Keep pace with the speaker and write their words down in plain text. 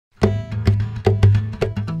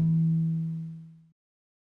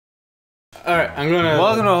Alright, I'm gonna...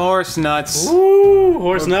 Welcome to Horse Nuts. Woo!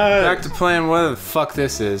 Horse Nuts! Back to playing whatever the fuck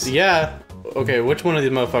this is. Yeah. Okay, which one of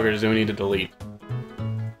these motherfuckers do we need to delete?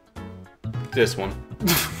 This one.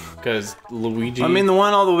 Because Luigi... I mean, the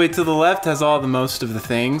one all the way to the left has all the most of the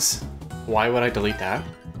things. Why would I delete that?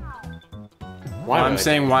 Why I'm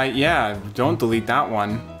saying why, yeah, don't delete that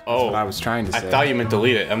one. That's what I was trying to say. I thought you meant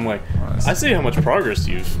delete it. I'm like, I see how much progress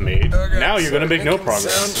you've made. Okay, now you're gonna make no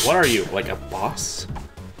progress. What are you, like a boss?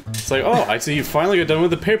 It's like, oh, I see you finally got done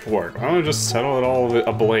with the paperwork. I'm gonna just settle it all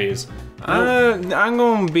ablaze. I'm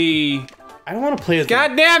gonna be... I don't want to play as...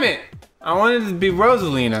 God damn it! I wanted to be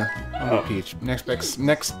Rosalina. Oh, Peach. Next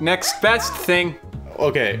best thing.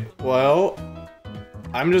 Okay, well,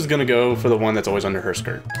 I'm just gonna go for the one that's always under her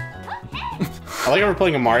skirt. I like how we're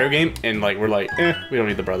playing a Mario game, and like we're like, we don't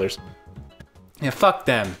need the brothers. Yeah, fuck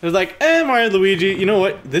them. It's like, Mario and Luigi, you know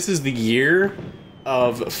what? This is the year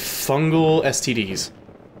of fungal STDs.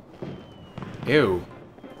 Ew.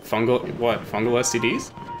 Fungal, what? Fungal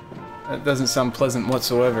STDs? That doesn't sound pleasant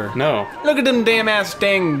whatsoever. No. Look at them damn ass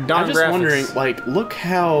dang darn I'm just graphics. wondering, like, look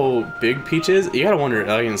how big Peach is. You gotta wonder,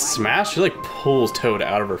 like, in Smash, she like pulls Toad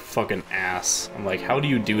out of her fucking ass. I'm like, how do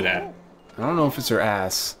you do that? I don't know if it's her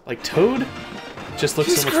ass. Like, Toad just looks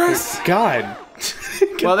Jesus so much Christ. bigger. God.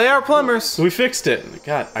 Well, they are plumbers. We fixed it.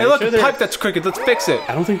 God. Hey, look, a pipe that's crooked. Let's fix it.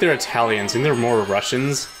 I don't think they're Italians. I think they're more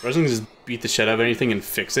Russians. Russians just beat the shit out of anything and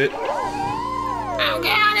fix it. Oh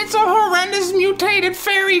god, it's a horrendous mutated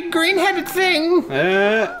fairy green-headed thing.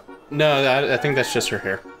 No, I think that's just her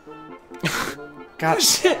hair. God,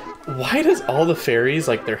 Shit. Why does all the fairies,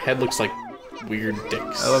 like, their head looks like weird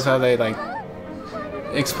dicks? I love how they, like,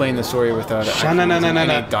 explain the story without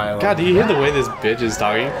any dialogue. God, do you hear the way this bitch is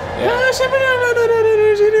talking? Yeah.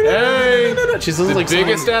 Hey! She sounds The like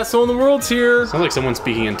biggest asshole in the world's here. Sounds like someone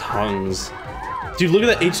speaking in tongues. Dude, look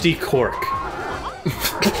at that HD cork.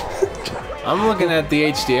 I'm looking at the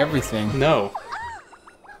HD everything. No.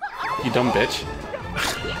 You dumb bitch.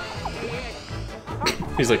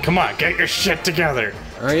 He's like, come on, get your shit together.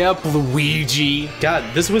 Hurry up, Luigi. God,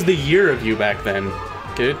 this was the year of you back then.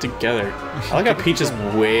 Get it together. I like how Peach is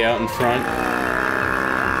way out in front.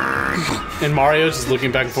 And Mario's just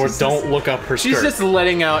looking back and forth. Don't look up her skirt. She's just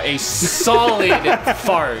letting out a solid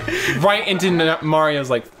fart right into Mario's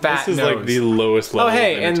like fat This is nose. like the lowest level. Oh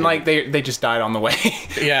hey, and like they just died on the way.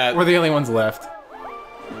 Yeah. We're the only ones left.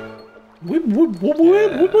 Whip, whip, whip,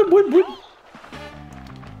 whip, whip, whip, whip,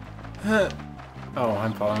 whip. Oh,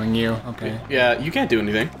 I'm following you. Okay. Yeah, you can't do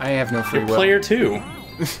anything. I have no free You're will. player 2.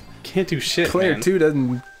 Can't do shit, Player man. 2 doesn't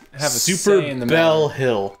have a Super say in the Bell matter.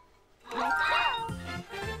 Hill.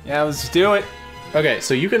 Yeah, let's do it. Okay,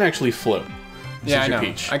 so you can actually float. Yeah, I your know.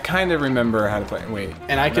 Peach. I kind of remember how to play. Wait.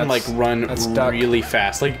 And I can like run duck. really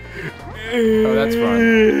fast. Like, Oh, that's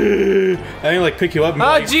run. I can like pick you up and be Oh,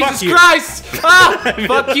 like, Jesus fuck you. Christ! Ah!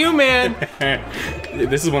 Fuck you, man!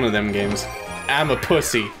 This is one of them games. I'm a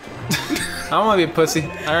pussy. I don't want to be a pussy.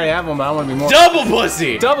 I already have one, but I want to be more. Double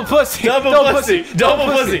pussy! Double pussy! Double pussy! Double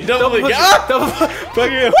pussy! Double pussy! Ah! Double pussy!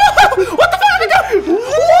 Fuck you! What the fuck?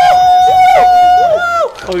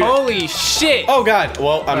 Oh, yeah. Holy shit! Oh god,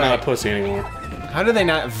 well, I'm not a pussy anymore. How do they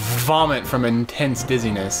not vomit from intense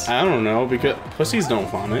dizziness? I don't know, because pussies don't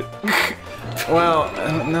vomit. Well,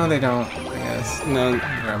 no they don't, I guess. No,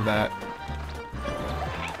 Grab that.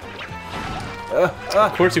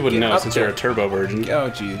 of course you wouldn't know up since there. you're a turbo virgin. Oh,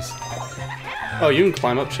 jeez. Oh, you can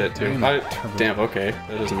climb up shit too. I'm turbo. Damn, okay.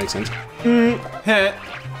 That doesn't make sense. Heh.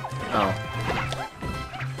 Oh.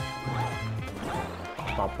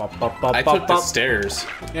 I took the stairs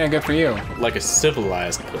Yeah, good for you. like a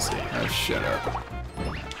civilized pussy. Oh, shut up.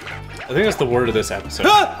 I think that's the word of this episode.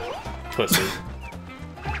 Pussy.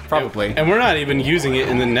 Probably. And we're not even using it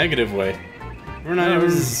in the negative way. We're not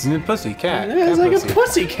even... It's a pussy, cat. It's Cat like pussy. a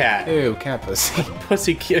pussy cat. Ew, cat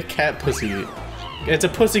pussy. Cat pussy. It's a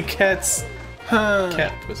pussy cat's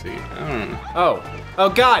cat pussy. I don't know. Oh. Oh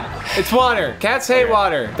god! It's water! Cats hate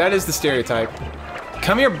water! That is the stereotype.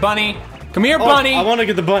 Come here, bunny! Come here, bunny! I want to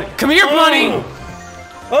get the bunny. Come here, bunny!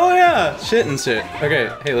 Oh yeah, shit and shit. Okay,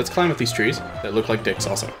 hey, let's climb up these trees that look like dicks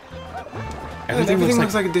also. Everything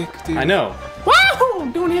looks like a dick, dude. I know. Wow!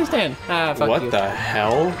 Doing handstand. Ah, fuck What you. the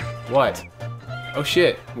hell? What? Oh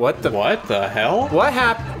shit. What the? What the hell? What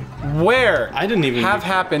happened? Where? I didn't even have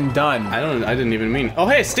happened done. I didn't even mean. Oh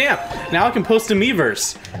hey, stamp! Now I can post to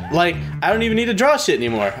Miiverse. Like, I don't even need to draw shit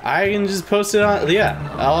anymore. I can just post it on,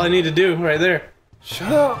 yeah. All I need to do right there.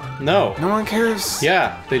 Shut up. No. No one cares.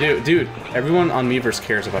 Yeah, they do. Dude, everyone on Miiverse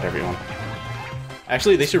cares about everyone.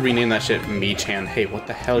 Actually, they should rename that shit Me-chan. Hey, what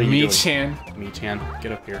the hell are you doing? Me-chan. Me-chan,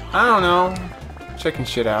 get up here. I don't know. Checking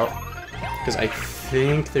shit out. Because I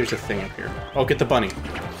think there's a thing up here. Oh, get the bunny.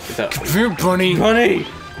 Get that. Come here, bunny. Bunny!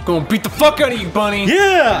 Gonna beat the fuck out of you, bunny.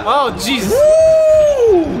 Yeah! Oh, Jesus.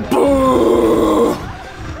 Woo! Boo!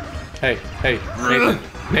 Hey, Nathan.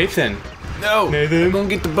 Nathan. No. Nathan. I'm gonna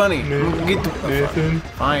get the bunny. I'm gonna get the... Nathan.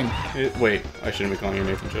 Fine. Wait, I shouldn't be calling you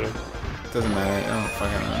Nathan, should I? Doesn't matter. Oh,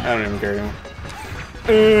 fuck it. I don't even care anymore.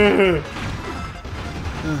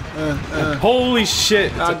 Holy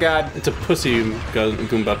shit! Oh, God. It's a pussy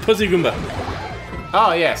Goomba. Pussy Goomba.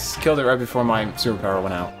 Oh, yes. Killed it right before my superpower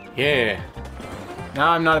went out. Yeah.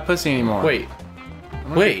 Now I'm not a pussy anymore. Wait.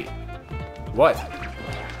 Wait. What?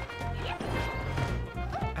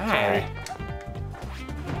 Sorry.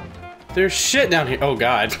 There's shit down here. Oh,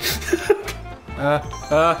 God.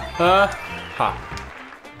 Ha.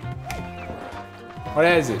 What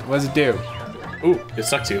is it? What does it do? Ooh, it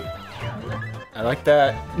sucks you. I like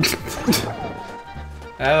that.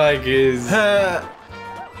 I like his...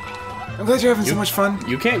 I'm glad you're having so much fun.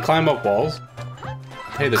 You can't climb up walls.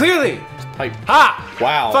 Hey, the Clearly! pipe. Ha!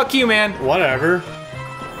 Wow. Fuck you, man. Whatever.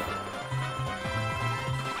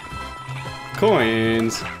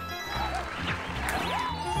 Coins.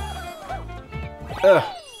 Ugh.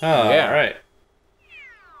 Oh, Yeah. right.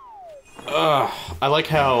 Ugh. I like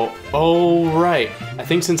how... Oh, right. I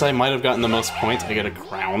think since I might have gotten the most points, I get a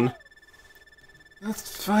crown.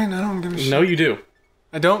 That's fine. I don't give a shit. No, you do.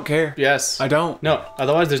 I don't care. Yes. I don't. No,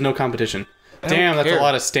 otherwise there's no competition. Damn, that's care. a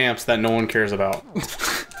lot of stamps that no one cares about.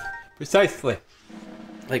 Precisely.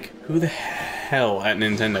 Like, who the hell at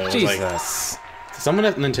Nintendo was like... Jesus. Does someone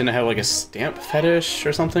at Nintendo have like a stamp fetish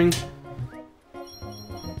or something?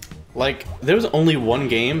 Like, there was only one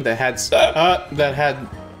game that had...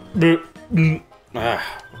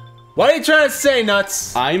 What are you trying to say,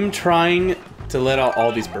 Nuts? I'm trying to let out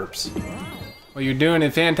all these burps. Well, you're doing a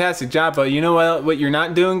fantastic job, but you know what you're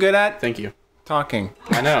not doing good at? Thank you. Talking.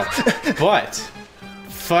 I know. But...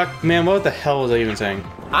 Fuck, man, what the hell was I even saying?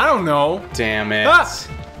 I don't know. Damn it. Ah!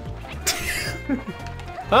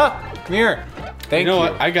 Ah! Come here. Thank you. You know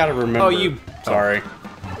what? I gotta remember. Oh, you... Sorry.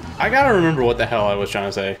 I gotta remember what the hell I was trying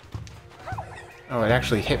to say. Oh, it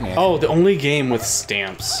actually hit me. Oh, the only game with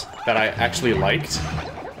stamps that I actually liked.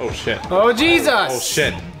 Oh, shit. Oh, Jesus! Oh,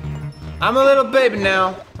 shit. I'm a little baby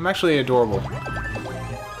now. I'm actually adorable.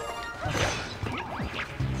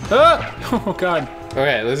 Ah! Oh, God.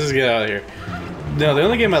 Okay, let's just get out of here. No, the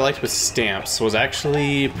only game I liked with stamps was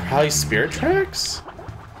actually probably Spirit Tracks?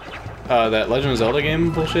 That Legend of Zelda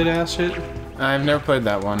game bullshit ass shit. I've never played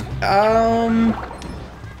that one.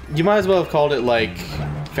 You might as well have called it like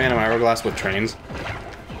Phantom Hourglass with trains.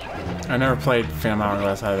 I never played Phantom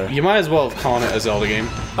Hourglass either. You might as well have called it a Zelda game.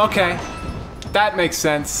 Okay. That makes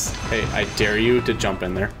sense. Hey, I dare you to jump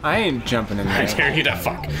in there. I ain't jumping in I there. dare you to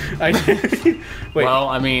fuck. I Wait. Well,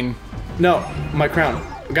 I mean... No, my crown.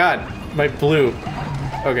 God, my blue.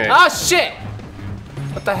 Okay. Ah, shit!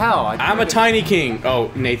 What the hell? I'm a tiny king.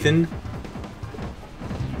 Oh, Nathan.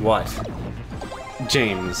 What?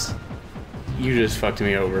 James. You just fucked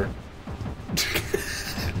me over.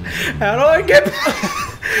 How do I get...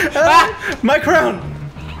 My crown!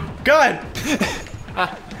 God!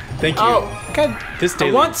 Thank you. Oh, God. This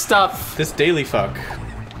daily, I want stuff. This daily fuck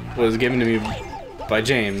was given to me by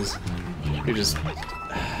James. You just...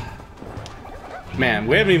 Man,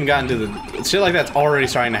 we haven't even gotten to the... Shit like that's already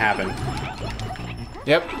starting to happen.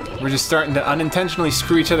 Yep. We're just starting to unintentionally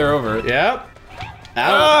screw each other over. Yep.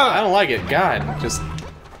 I don't like it. God, just...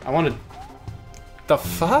 I want to... The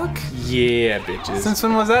fuck? Yeah, bitches. Since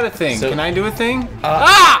when was that a thing? So- Can I do a thing?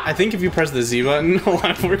 I think if you press the Z button, hold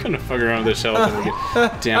on, we're gonna fuck around with the shell until we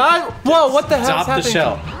get... Damn. Whoa, what the hell? Stop the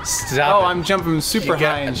shell. Stop Oh, it. I'm jumping super You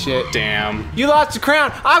got- high and shit. Damn. You lost your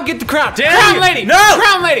crown. I'll get the crown. Damn Crown you. lady. No.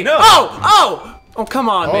 Crown lady. No. Oh. Oh, come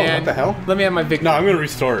on, Oh, man. what the hell? Let me have my victory. No, I'm gonna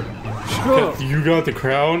restart. Oh. You got the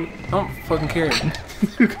crown. I don't fucking care.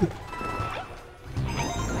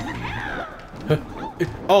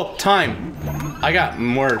 Oh, time. I got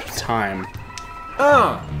more time.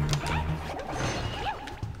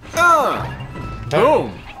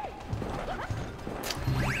 Boom.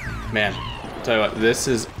 Man, tell you what, this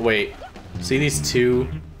is... Wait. See these two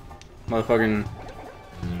motherfucking...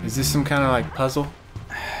 Is this some kind of like puzzle?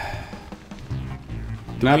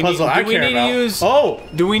 Not we puzzle need- I do we care need to about. use- Oh!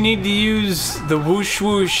 Do we need to use the whoosh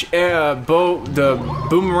whoosh the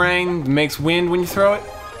boomerang that makes wind when you throw it?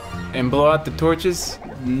 And blow out the torches?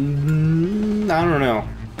 I don't know.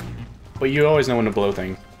 But you always know when to blow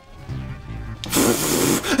things.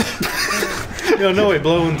 No way,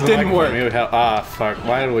 blow into the Didn't microphone. work. It would help. Ah, fuck.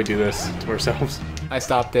 Why do we do this to ourselves? I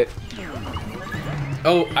stopped it.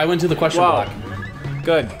 Oh, I went to the question Whoa. block.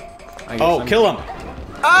 Good. I guess Oh, I'm- kill him!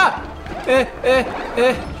 Ah!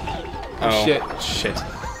 Oh, shit. Shit.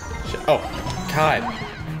 Oh, God.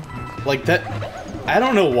 Like that... I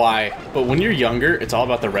don't know why, but when you're younger, it's all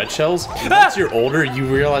about the red shells. Once you're older, you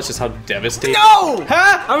realize just how devastating... No!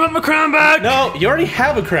 Huh? I want my crown back! No, you already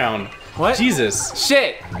have a crown. What? Jesus.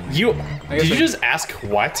 Shit! Did you just ask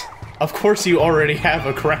what? Of course you already have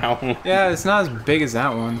a crown. Yeah, it's not as big as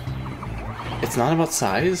that one. It's not about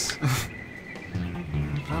size.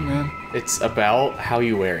 Oh, man. It's about how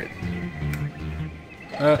you wear it.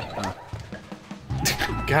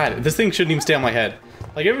 God, this thing shouldn't even stay on my head.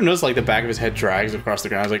 Like, you ever notice, like, the back of his head drags across the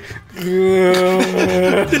ground? It's like...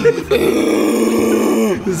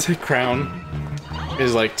 This crown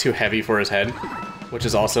is, like, too heavy for his head, which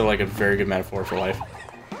is also, like, a very good metaphor for life.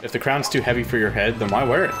 If the crown's too heavy for your head, then why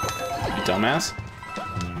wear it? You dumbass.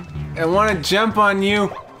 I want to jump on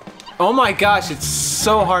you. Oh my gosh, it's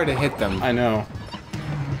so hard to hit them. I know.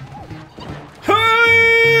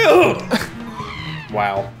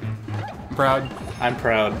 Wow. Proud. I'm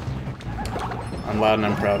proud. I'm loud and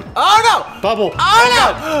I'm proud. Oh no! Bubble!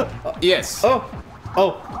 Oh no! Yes. Oh!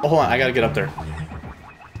 Oh! Hold on, I gotta get up there.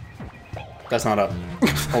 That's not up.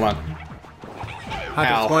 Hold on.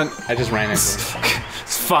 Ow. I just ran into it.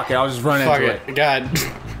 Fuck it, I'll just run into it. God.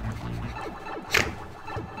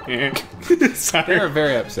 Sorry. They're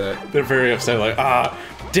very upset. They're very upset, like,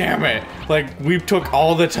 damn it! Like, we took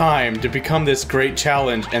all the time to become this great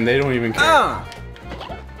challenge, and they don't even care.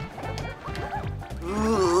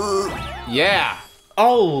 Yeah.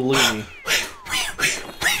 Oh, Looney.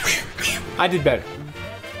 I did better.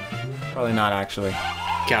 Probably not, actually.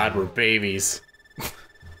 God, we're babies.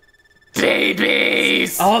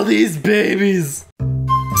 Babies! All these babies!